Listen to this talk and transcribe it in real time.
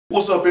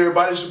What's up,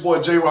 everybody? It's your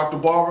boy J Rock the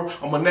Barber.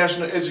 I'm a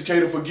national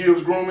educator for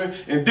GIBS Grooming,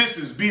 and this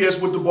is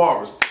BS with the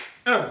Barbers.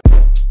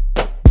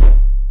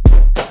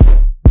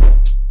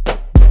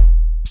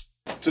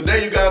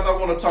 Today, you guys, I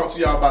want to talk to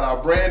y'all about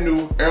our brand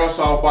new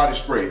aerosol body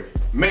spray,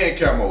 Man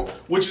Camo,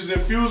 which is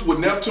infused with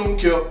Neptune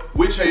kelp,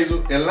 witch hazel,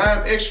 and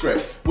lime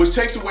extract, which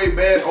takes away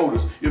bad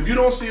odors. If you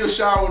don't see a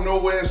shower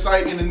nowhere in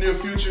sight in the near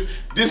future,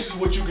 this is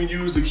what you can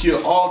use to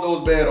kill all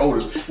those bad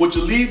odors, which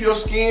will leave your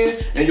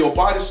skin and your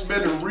body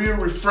smelling real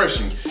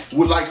refreshing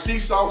with like sea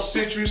salt,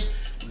 citrus,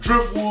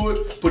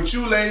 driftwood,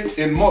 patchouli,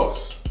 and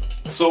musk.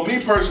 So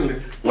me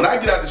personally, when I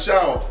get out the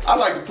shower, I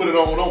like to put it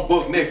on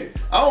buck naked.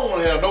 I don't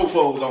want to have no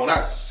clothes on.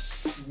 I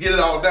get it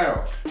all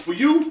down. For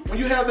you, when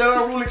you have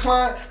that unruly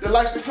client that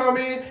likes to come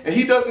in and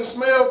he doesn't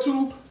smell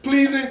too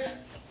pleasing,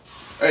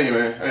 hey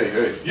man,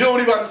 hey. You don't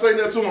even have to say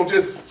nothing to him,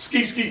 just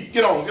skeet,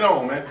 get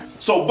on, man.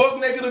 So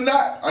buck naked or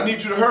not, I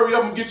need you to hurry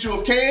up and get you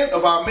a can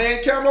of our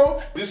Man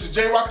Camo. This is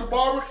J Rock the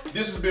Barber.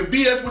 This has been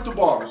BS with the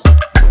Barbers.